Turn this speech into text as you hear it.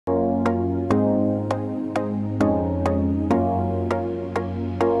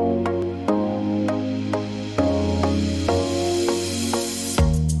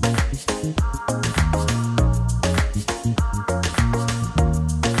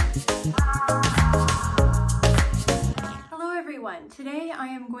Today I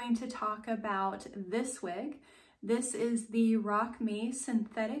am going to talk about this wig. This is the Rock Me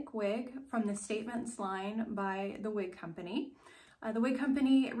synthetic wig from the Statements line by the Wig Company. The Wig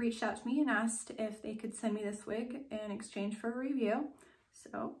Company reached out to me and asked if they could send me this wig in exchange for a review.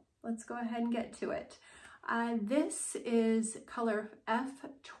 So let's go ahead and get to it. This is color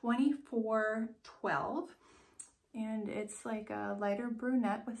F2412, and it's like a lighter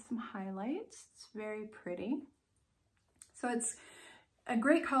brunette with some highlights. It's very pretty. So it's a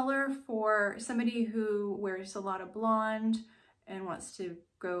great color for somebody who wears a lot of blonde and wants to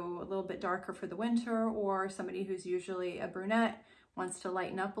go a little bit darker for the winter, or somebody who's usually a brunette wants to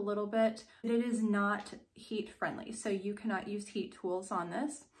lighten up a little bit. It is not heat friendly, so you cannot use heat tools on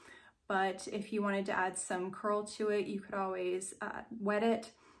this. But if you wanted to add some curl to it, you could always wet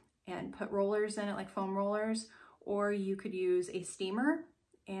it and put rollers in it, like foam rollers, or you could use a steamer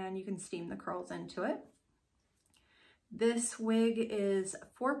and you can steam the curls into it. This wig is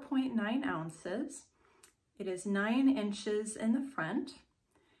 4.9 ounces. It is 9 inches in the front.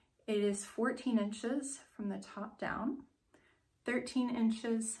 It is 14 inches from the top down, 13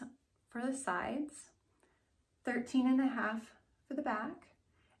 inches for the sides, 13.5 for the back,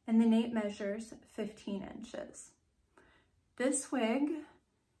 and the nape measures 15 inches. This wig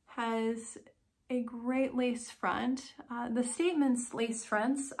has a great lace front. The Statements lace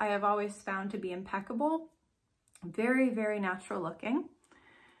fronts I have always found to be impeccable. Very, very natural looking.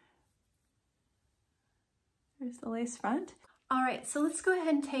 There's the lace front. All right, so let's go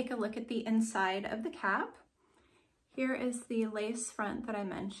ahead and take a look at the inside of the cap. Here is the lace front that I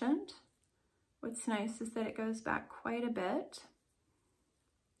mentioned. What's nice is that it goes back quite a bit.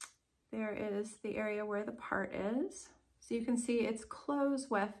 There is the area where the part is. So you can see it's closed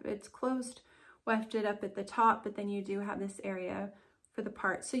wefted up at the top, but then you do have this area for the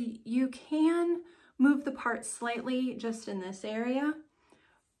part. So you can move the part slightly just in this area,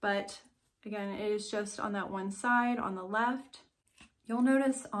 but again, it is just on that one side on the left. You'll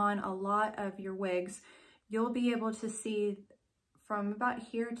notice on a lot of your wigs, you'll be able to see from about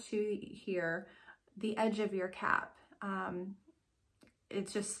here to here, the edge of your cap. It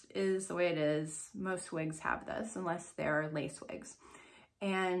just is the way it is. Most wigs have this, unless they're lace wigs.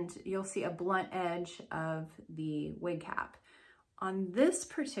 And you'll see a blunt edge of the wig cap. On this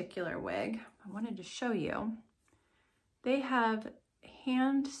particular wig, I wanted to show you, they have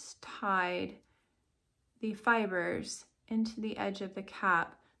hand tied the fibers into the edge of the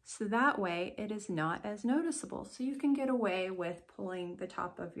cap, so that way it is not as noticeable. So you can get away with pulling the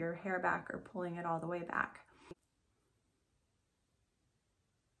top of your hair back or pulling it all the way back.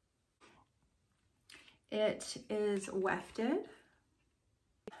 It is wefted.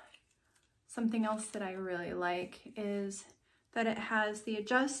 Something else that I really like is that it has the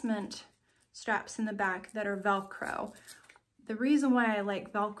adjustment straps in the back that are Velcro. The reason why I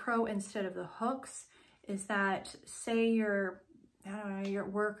like Velcro instead of the hooks is that, say you're, I don't know, you're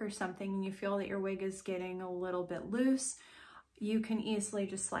at work or something and you feel that your wig is getting a little bit loose, you can easily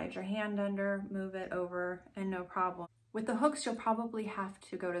just slide your hand under, move it over, and no problem. With the hooks, you'll probably have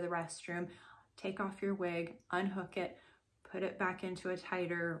to go to the restroom, take off your wig, unhook it, put it back into a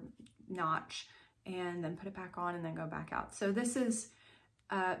tighter notch, and then put it back on and then go back out. So this is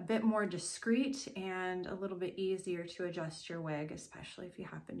a bit more discreet and a little bit easier to adjust your wig, especially if you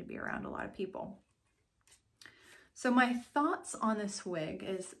happen to be around a lot of people. So my thoughts on this wig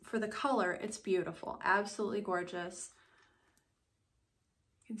is, for the color, it's beautiful, absolutely gorgeous.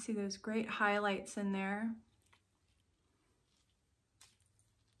 You can see those great highlights in there.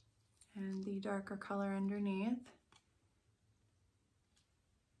 And the darker color underneath.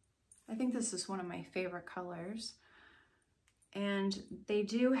 I think this is one of my favorite colors. And they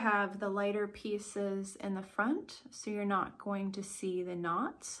do have the lighter pieces in the front, so you're not going to see the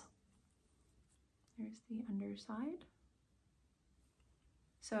knots. There's the underside.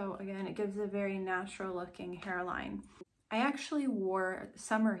 So again, it gives a very natural looking hairline. I actually wore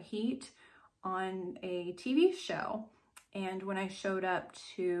Summer Heat on a TV show, and when I showed up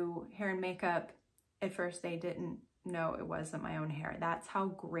to hair and makeup, at first they didn't know it wasn't my own hair. That's how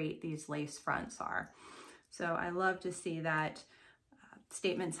great these lace fronts are. So I love to see that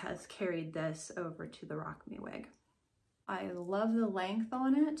Statements has carried this over to the Rock Me wig. I love the length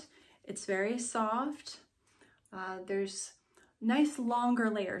on it. It's very soft. There's nice longer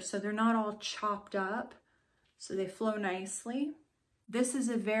layers, so they're not all chopped up, so they flow nicely. This is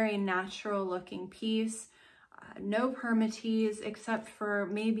a very natural looking piece. No permatease, except for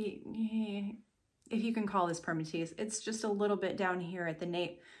maybe, if you can call this permatease, it's just a little bit down here at the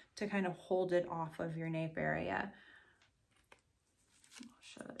nape to kind of hold it off of your nape area. I'll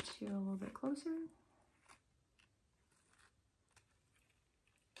show it to you a little bit closer.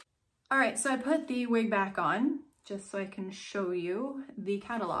 All right, so I put the wig back on just so I can show you the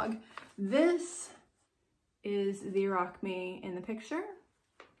catalog. This is the Rock Me in the picture,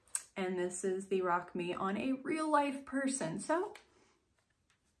 and this is the Rock Me on a real life person. So,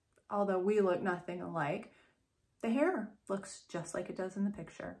 although we look nothing alike, the hair looks just like it does in the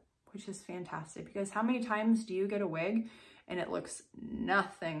picture, which is fantastic, because how many times do you get a wig and it looks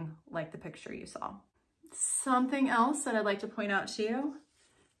nothing like the picture you saw? Something else that I'd like to point out to you,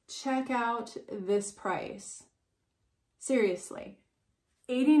 check out this price. Seriously,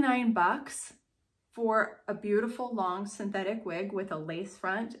 89 bucks for a beautiful long synthetic wig with a lace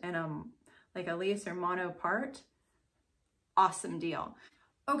front and like a lace or mono part. Awesome deal.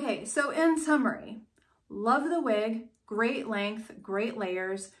 Okay, so in summary, love the wig, great length, great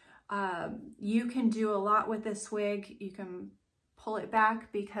layers. You can do a lot with this wig. You can pull it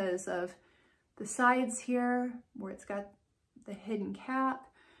back because of the sides here where it's got the hidden cap,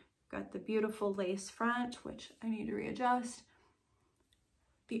 got the beautiful lace front, which I need to readjust.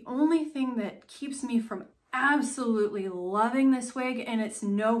 The only thing that keeps me from absolutely loving this wig, and it's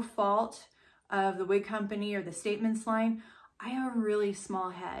no fault of the Wig Company or the Statements line, I have a really small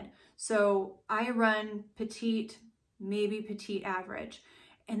head. So I run petite, maybe petite average,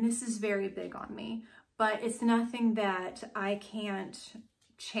 and this is very big on me, but it's nothing that I can't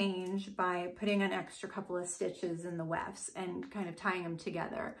change by putting an extra couple of stitches in the wefts and kind of tying them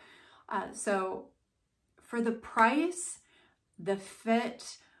together. So for the price, the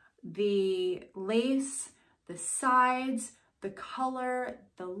fit, the lace, the sides, the color,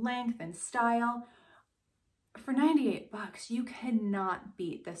 the length and style, for 98 bucks, you cannot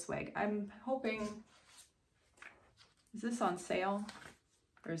beat this wig. I'm hoping, is this on sale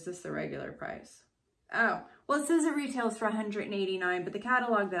or is this the regular price? Oh, well, it says it retails for $189, but the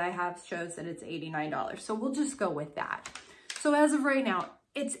catalog that I have shows that it's $89. So we'll just go with that. So as of right now,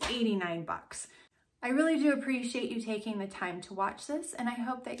 it's 89 bucks. I really do appreciate you taking the time to watch this, and I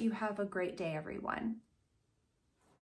hope that you have a great day, everyone.